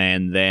 Yeah.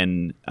 And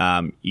then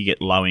you get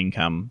low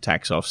income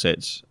tax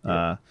offsets.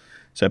 So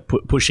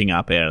pushing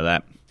up out of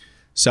that.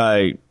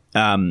 So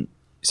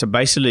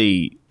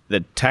basically, the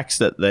tax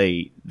that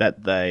they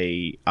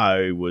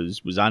owe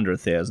was under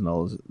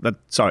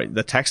 $1,000.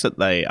 The tax that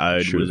they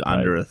owed was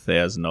under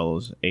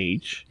 $1,000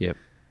 each. Yep.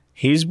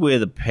 Here's where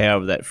the power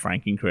of that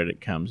franking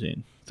credit comes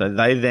in. So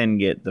they then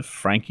get the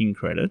franking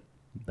credit,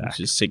 which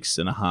is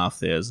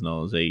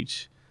 $6,500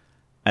 each,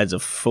 as a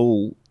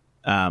full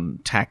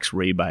tax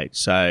rebate.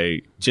 So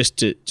just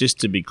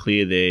to be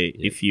clear there,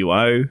 if you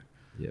owe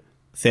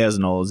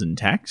 $1,000 in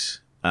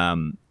tax,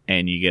 and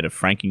you get a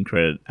franking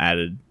credit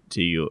added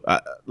to your,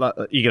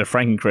 you get a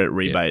franking credit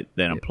rebate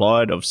then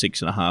applied of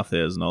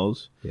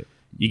 $6,500. Yep.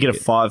 You get a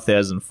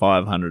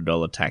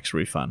 $5,500 tax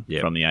refund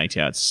from the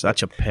ATO. It's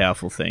such a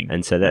powerful thing.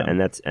 And so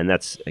that's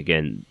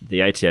again,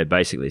 the ATO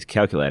basically is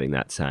calculating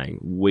that, saying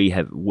we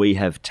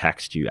have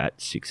taxed you at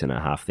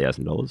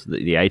 $6,500.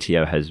 The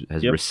ATO has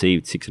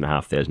received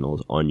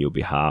 $6,500 on your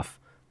behalf.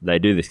 They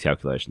do this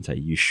calculation, say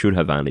you should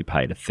have only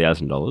paid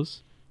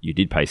 $1,000. You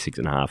did pay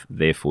 $6,500,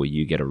 therefore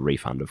you get a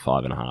refund of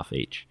 $5,500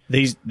 each.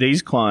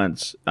 These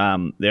clients,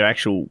 their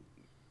actual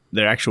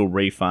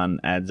refund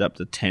adds up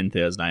to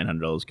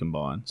 $10,800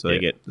 combined. So they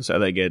get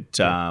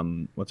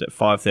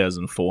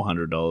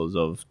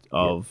 $5,400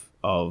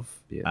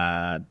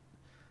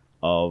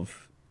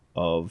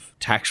 of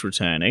tax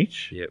return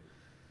each. Yep.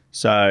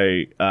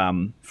 So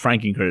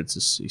franking credits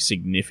are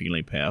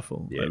significantly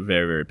powerful. Yep. A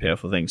very, very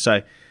powerful thing.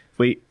 So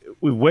we've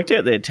worked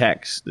out their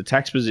tax. The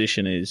tax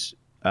position is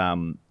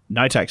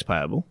no tax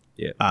payable.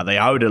 Yeah. They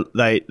owed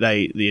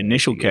the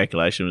initial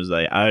calculation was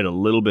they owed a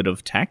little bit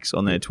of tax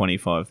on their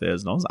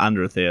 $25,000,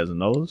 under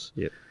 $1,000.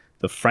 Yep.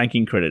 The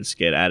franking credits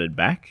get added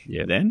back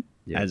then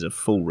as a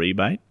full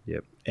rebate.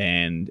 Yep.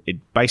 And it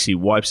basically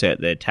wipes out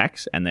their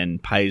tax and then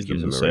pays them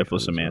the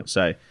surplus amount.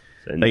 Well.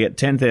 So they get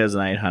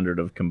 $10,800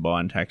 of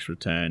combined tax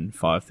return,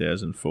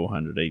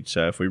 $5,400 each.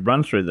 So if we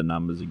run through the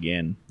numbers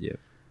again,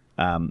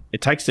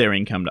 it takes their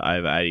income to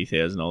over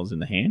 $80,000 in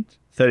the hand,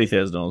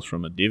 $30,000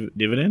 from a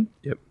dividend.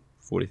 Yep.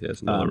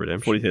 $40,000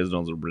 redemption.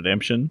 $40,000 of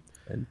redemption.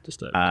 And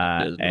just over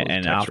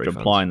and after refunds.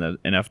 applying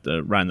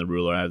after running the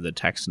ruler over the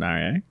tax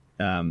scenario,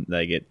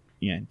 they get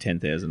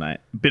 $10,000, a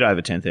bit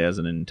over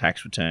 $10,000 in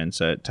tax returns.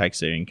 So it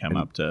takes their income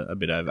up to a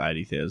bit over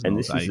 $80,000,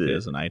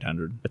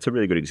 $80,800. That's a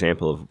really good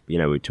example of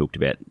we talked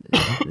about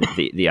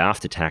the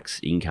after tax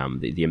income,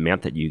 the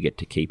amount that you get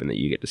to keep and that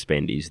you get to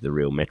spend is the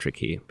real metric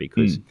here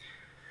because.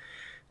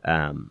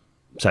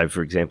 So,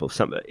 for example,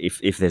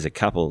 if there's a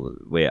couple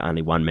where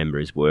only one member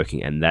is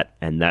working and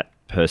that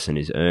person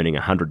is earning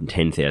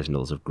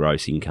 $110,000 of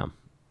gross income,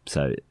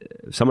 so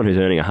someone who's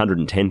earning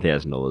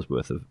 $110,000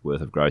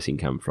 worth of gross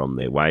income from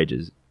their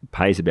wages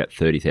pays about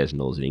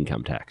 $30,000 in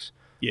income tax.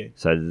 Yeah.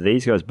 So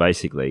these guys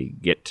basically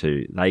get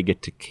to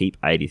keep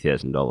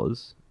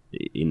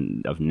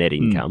 $80,000 of net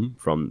income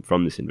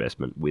from this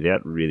investment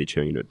without really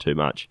chewing into it too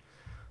much.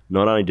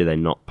 Not only do they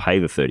not pay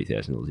the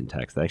 $30,000 in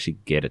tax, they actually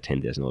get a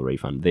 $10,000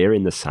 refund. They're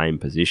in the same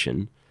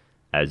position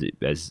as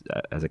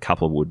a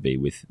couple would be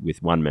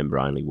with one member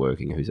only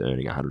working who's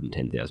earning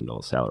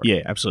 $110,000 salary.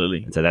 Yeah,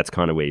 absolutely. And so that's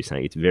kind of where you're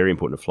saying it's very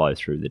important to flow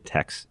through the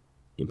tax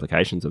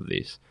implications of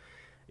this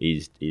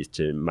is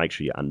to make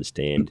sure you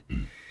understand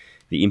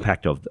the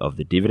impact of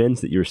the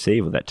dividends that you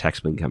receive or that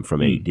taxable income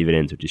from any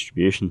dividends or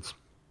distributions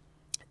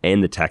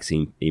and the tax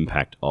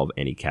impact of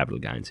any capital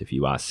gains. If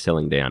you are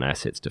selling down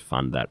assets to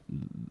fund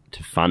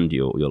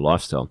your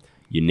lifestyle,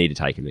 you need to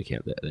take into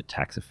account the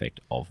tax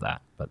effect of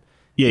that. But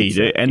yeah, you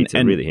do, and it's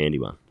a really handy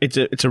one. It's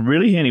a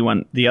really handy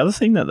one. The other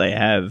thing that they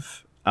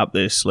have up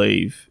their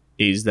sleeve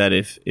is that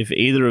if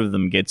either of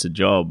them gets a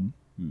job,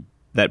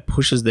 that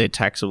pushes their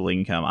taxable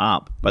income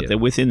up, but they're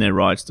within their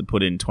rights to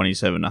put in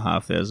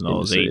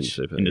 $27,500 each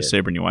into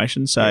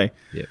superannuation. So,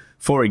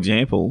 for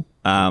example,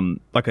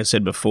 like I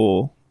said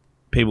before,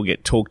 people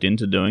get talked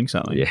into doing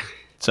something. Yeah.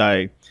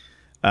 So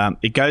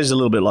it goes a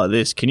little bit like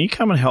this. Can you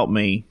come and help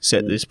me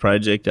set this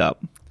project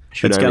up?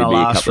 It's going to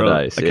last for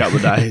a couple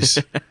of days.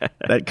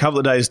 That couple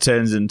of days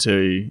turns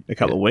into a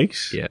couple of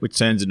weeks, which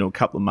turns into a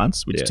couple of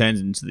months, which turns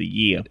into the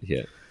year.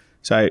 Yeah.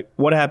 So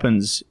what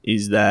happens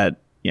is that,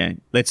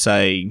 let's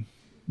say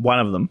one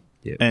of them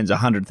earns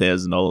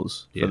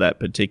 $100,000 for that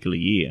particular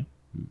year.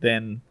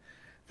 Then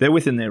they're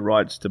within their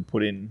rights to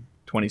put in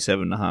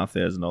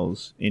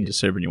 $27,500 into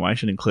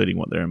superannuation, including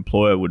what their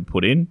employer would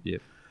put in,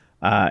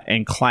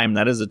 and claim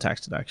that as a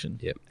tax deduction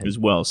as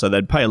well. So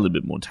they'd pay a little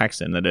bit more tax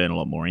then. They'd earn a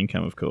lot more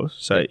income, of course.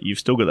 So you've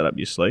still got that up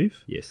your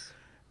sleeve. Yes.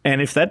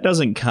 And if that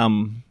doesn't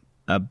come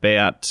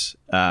about,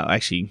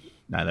 actually,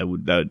 no, they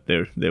would.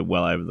 They're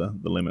well over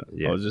the limit.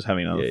 Yeah. I was just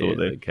having another thought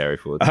there. Carry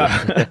forward.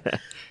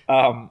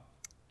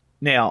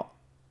 Now,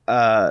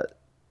 to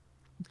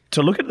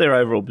look at their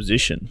overall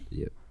position.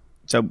 Yep.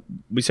 So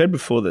we said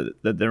before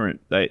that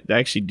they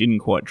actually didn't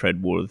quite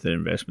tread water with their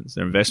investments.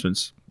 Their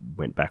investments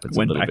went backwards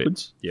for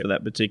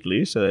that particular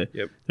year. So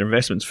their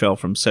investments fell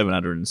from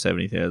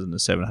 $770,000 to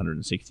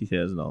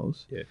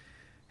 $760,000. Yeah.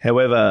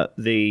 However,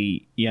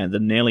 the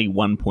nearly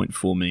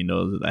 $1.4 million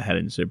that they had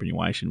in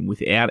superannuation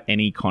without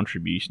any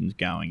contributions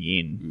going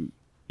in,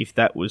 if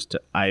that was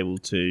able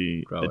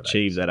to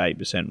achieve that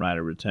 8% rate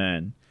of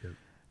return,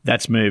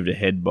 that's moved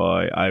ahead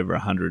by over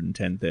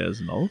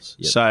 $110,000.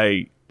 Yep. So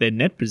their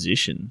net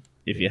position,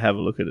 if you have a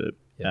look at it,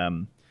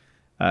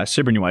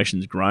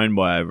 superannuation's grown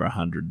by over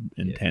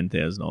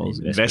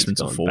 $110,000.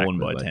 Investments have fallen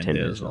by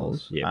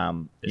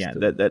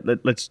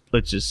 $10,000.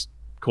 Let's just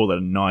call that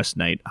a nice,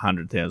 neat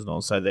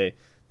 $100,000. So their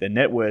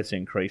net worth's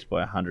increased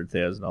by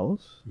 $100,000,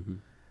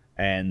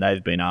 and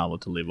they've been able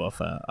to live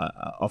off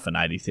an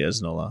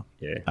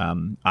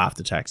 $80,000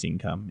 after tax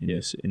income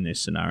in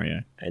this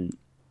scenario. And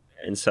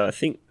so I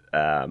think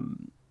I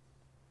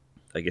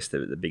guess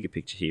the bigger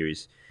picture here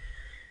is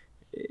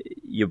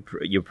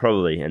you're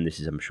probably, and this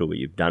is I'm sure what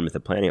you've done with the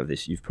planning of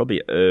this, you've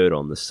probably erred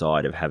on the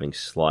side of having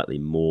slightly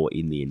more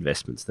in the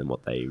investments than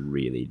what they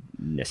really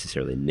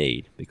necessarily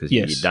need, because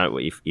you don't.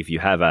 If you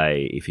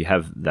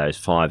have those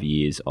 5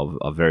 years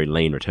of very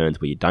lean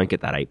returns where you don't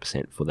get that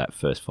 8% for that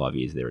first 5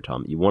 years of their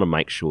retirement, you want to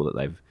make sure that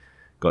they've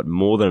got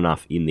more than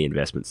enough in the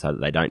investment so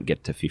that they don't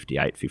get to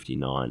 58,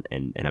 59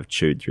 and have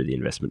chewed through the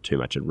investment too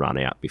much and run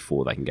out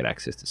before they can get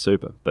access to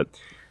super. But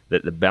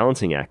the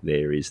balancing act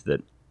there is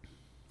that,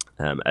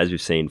 as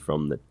we've seen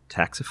from the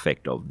tax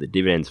effect of the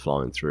dividends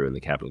flowing through and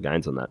the capital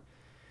gains on that,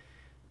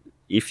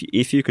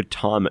 if you could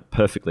time it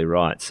perfectly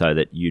right so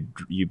that you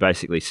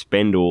basically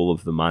spend all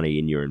of the money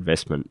in your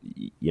investment,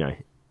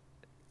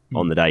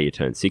 on the day you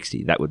turn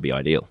 60, that would be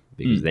ideal,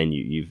 because then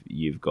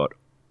you've got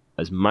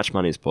as much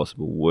money as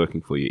possible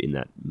working for you in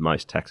that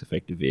most tax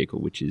effective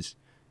vehicle, which is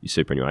your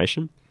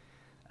superannuation.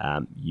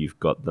 You've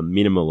got the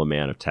minimal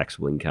amount of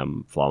taxable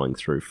income flowing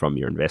through from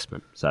your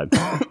investment. So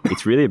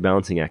it's really a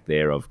balancing act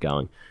there of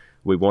going,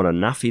 we want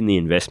enough in the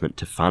investment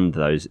to fund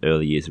those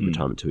early years of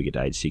retirement till we get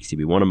to age 60.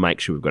 We want to make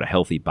sure we've got a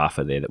healthy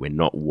buffer there, that we're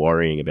not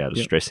worrying about or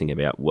stressing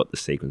about what the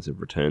sequence of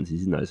returns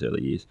is in those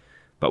early years.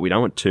 But we don't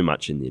want too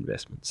much in the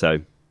investment. So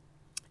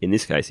in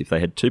this case, if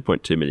they had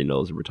 $2.2 million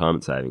of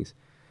retirement savings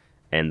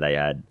and they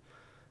had,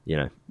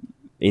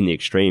 in the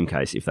extreme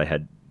case, if they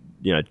had,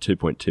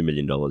 $2.2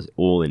 million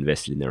all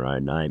invested in their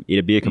own name,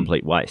 it'd be a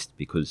complete waste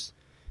because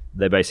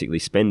they basically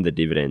spend the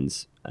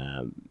dividends,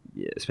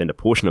 spend a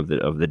portion of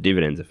the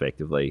dividends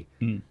effectively.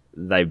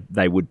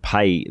 They would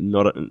pay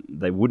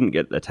they wouldn't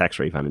get a tax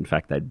refund. In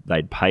fact,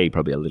 they'd pay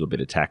probably a little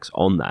bit of tax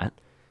on that.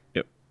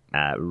 Yep.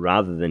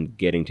 Rather than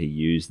getting to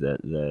use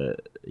the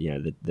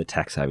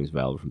tax savings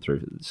available from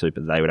through super,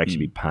 they would actually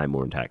be paying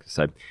more in tax.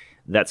 So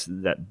that's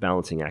that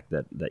balancing act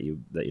that you're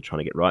trying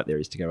to get right there,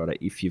 is to go, right,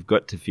 if you've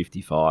got to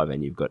 55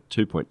 and you've got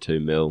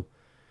 2.2 mil,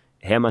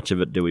 how much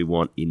of it do we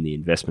want in the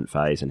investment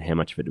phase and how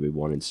much of it do we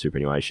want in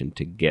superannuation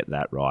to get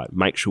that right?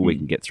 Make sure we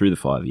can get through the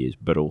 5 years,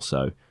 but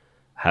also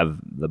have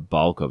the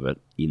bulk of it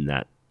in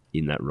that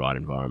right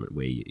environment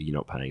where you're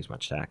not paying as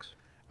much tax.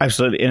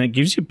 Absolutely, and it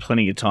gives you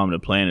plenty of time to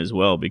plan as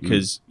well,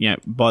 because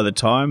by the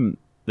time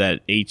that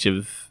each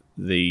of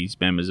these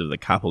members of the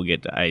couple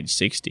get to age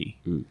 60,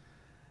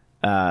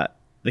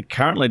 the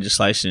current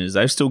legislation is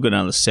they've still got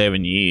another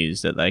 7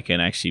 years that they can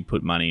actually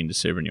put money into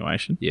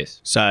superannuation. Yes.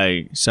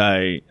 So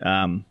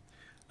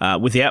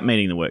without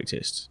meeting the work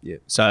test. Yeah.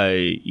 So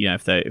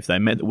if they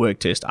met the work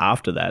test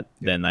after that,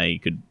 then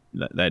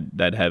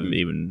they'd have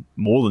even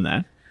more than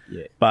that.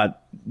 Yeah.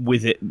 But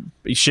with it,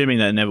 assuming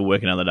they never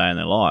work another day in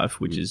their life,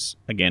 which is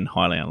again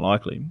highly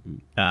unlikely,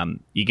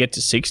 you get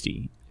to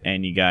 60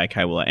 and you go,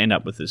 okay, well, I end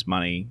up with this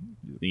money,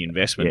 the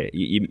investment.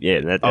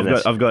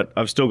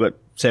 I've still got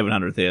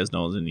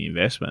 $700,000 in the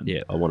investment.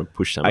 Yeah, I want to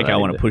push some. Okay, I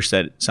want to push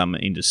some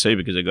into super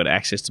because I've got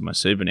access to my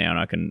super now,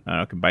 and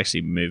I can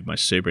basically move my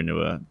super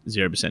into a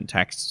 0%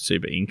 tax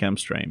super income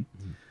stream.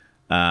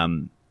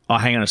 Hang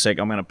on a sec,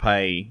 I'm going to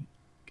pay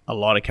a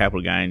lot of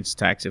capital gains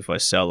tax if I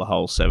sell the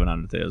whole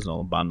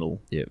 $700,000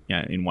 bundle.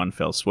 In one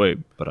fell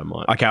swoop. But I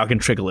might. Okay, I can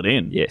trickle it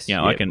in. Yes. We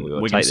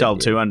can sell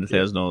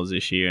 $200,000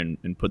 this year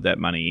and put that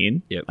money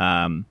in. Yep.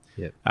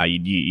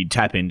 You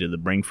tap into the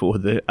bring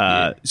forward.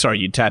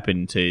 You tap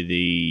into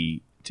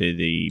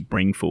the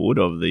bring forward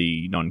of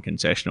the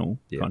non-concessional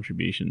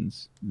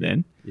contributions.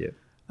 Then.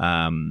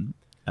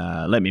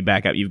 Let me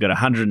back up. You've got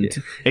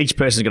each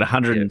person's got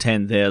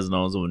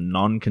 $110,000 of a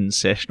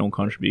non-concessional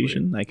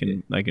contribution they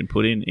can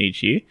put in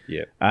each year.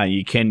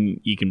 You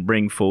can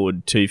bring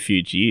forward 2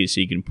 future years,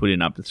 so you can put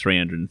in up to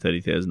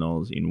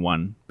 $330,000 in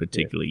one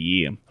particular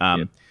year.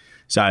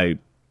 So,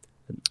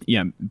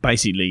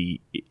 basically,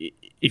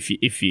 if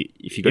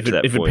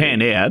it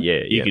panned out,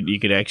 you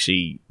could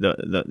actually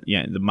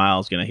the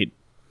male's going to hit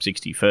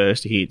 60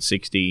 first. He hits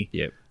 60.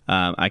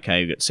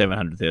 Okay, we've got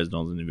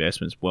 $700,000 in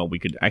investments. Well, we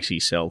could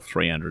actually sell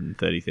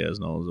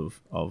 $330,000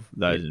 of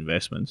those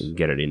investments.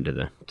 Get it into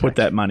the tax. Put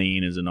that money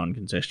in as a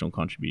non-concessional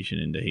contribution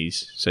into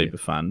his super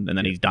fund, and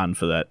then he's done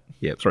for that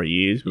 3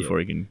 years before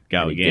he can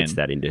go and again. He gets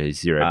that into his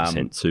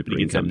 0% super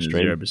income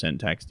stream. 0%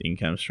 taxed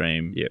income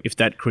stream. If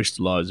that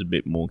crystallises a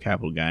bit more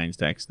capital gains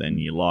tax than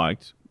you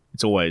liked,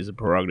 it's always a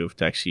prerogative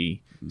to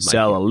actually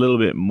sell a little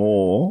bit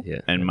more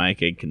and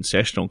make a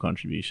concessional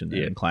contribution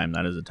and claim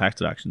that as a tax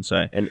deduction.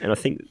 So, and I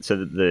think so.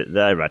 The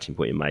overarching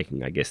point you're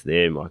making, I guess,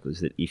 there, Michael, is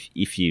that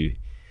if you,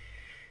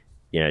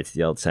 it's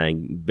the old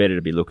saying, better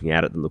to be looking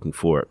at it than looking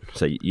for it.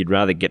 So you'd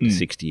rather get to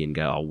 60 and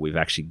go, we've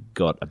actually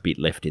got a bit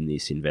left in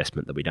this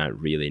investment that we don't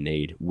really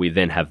need. We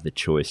then have the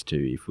choice to,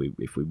 if we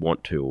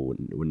want to or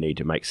we need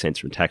to make sense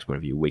from a tax point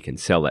of view, we can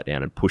sell that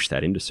down and push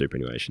that into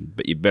superannuation.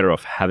 But you're better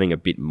off having a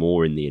bit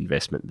more in the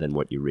investment than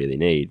what you really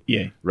need,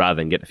 rather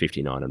than get to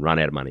 59 and run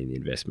out of money in the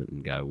investment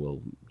and go,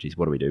 well, geez,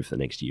 what do we do for the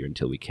next year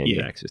until we can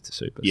get access to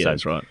super? Yeah, so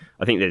that's right.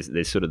 I think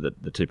there's sort of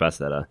the two parts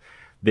that are.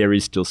 There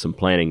is still some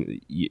planning.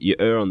 You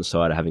err on the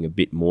side of having a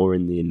bit more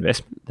in the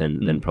investment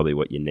than probably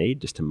what you need,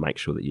 just to make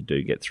sure that you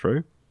do get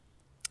through,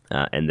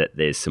 and that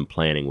there's some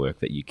planning work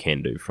that you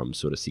can do from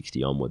sort of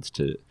 60 onwards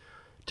to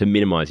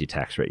minimise your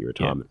tax rate, your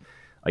retirement.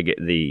 I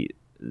get the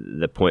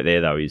point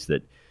there, though, is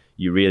that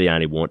you really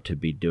only want to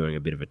be doing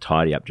a bit of a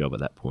tidy up job at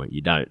that point.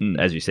 You don't,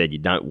 as you said, you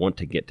don't want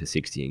to get to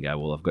 60 and go,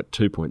 well, I've got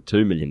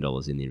 $2.2 million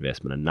in the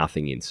investment and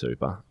nothing in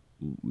super.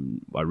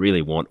 I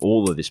really want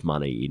all of this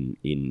money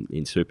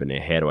in super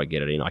now. How do I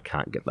get it in? I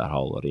can't get that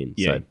whole lot in.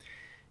 So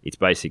it's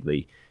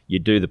basically you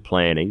do the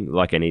planning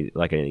like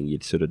anything.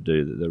 You'd sort of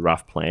do the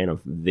rough plan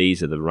of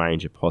these are the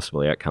range of possible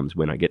outcomes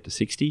when I get to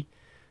 60.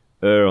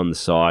 Err on the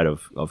side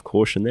of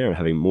caution there and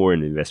having more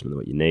in the investment than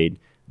what you need.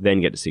 Then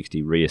get to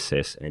 60,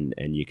 reassess,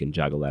 and you can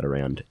juggle that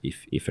around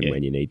if and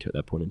when you need to at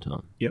that point in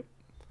time. Yep.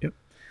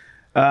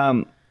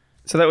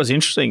 So that was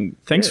interesting.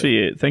 Thanks for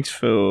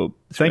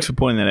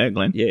pointing that out,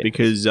 Glenn. Yeah.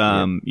 Because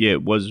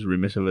it was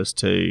remiss of us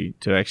to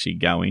actually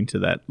go into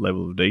that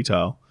level of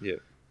detail. Yeah.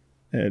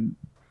 And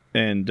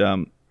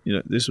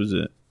this was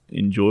an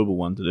enjoyable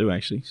one to do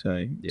actually.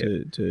 So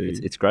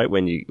it's great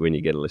when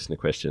you get a listener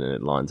question and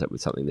it lines up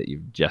with something that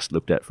you've just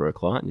looked at for a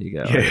client and you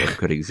go, I've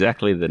got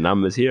exactly the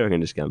numbers here. I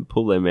can just go and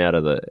pull them out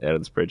of the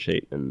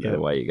spreadsheet and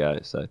away you go.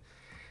 So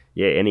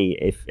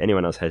if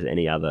anyone else has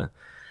any other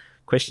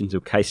questions or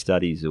case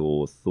studies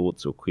or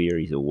thoughts or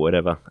queries or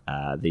whatever,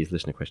 these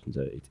listener questions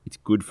it's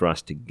good for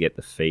us to get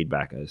the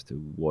feedback as to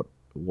what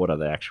what are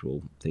the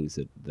actual things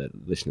that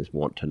listeners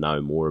want to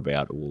know more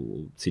about,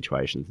 or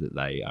situations that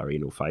they are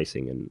in or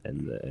facing,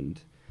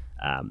 and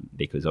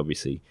because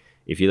obviously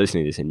if you're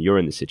listening to this and you're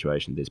in this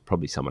situation, there's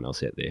probably someone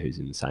else out there who's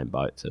in the same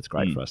boat. So it's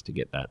great for us to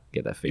get that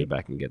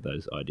feedback and get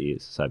those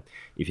ideas. So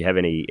if you have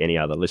any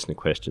other listener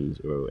questions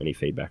or any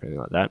feedback or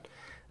anything like that,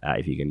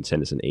 if you can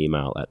send us an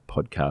email at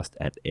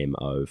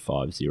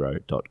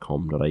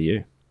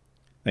podcast@mo50.com.au.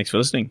 Thanks for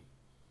listening.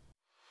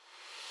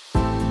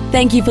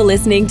 Thank you for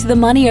listening to the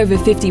Money Over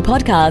 50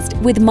 podcast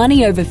with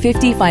Money Over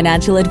 50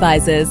 Financial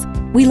Advisors.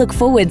 We look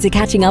forward to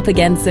catching up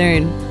again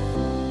soon.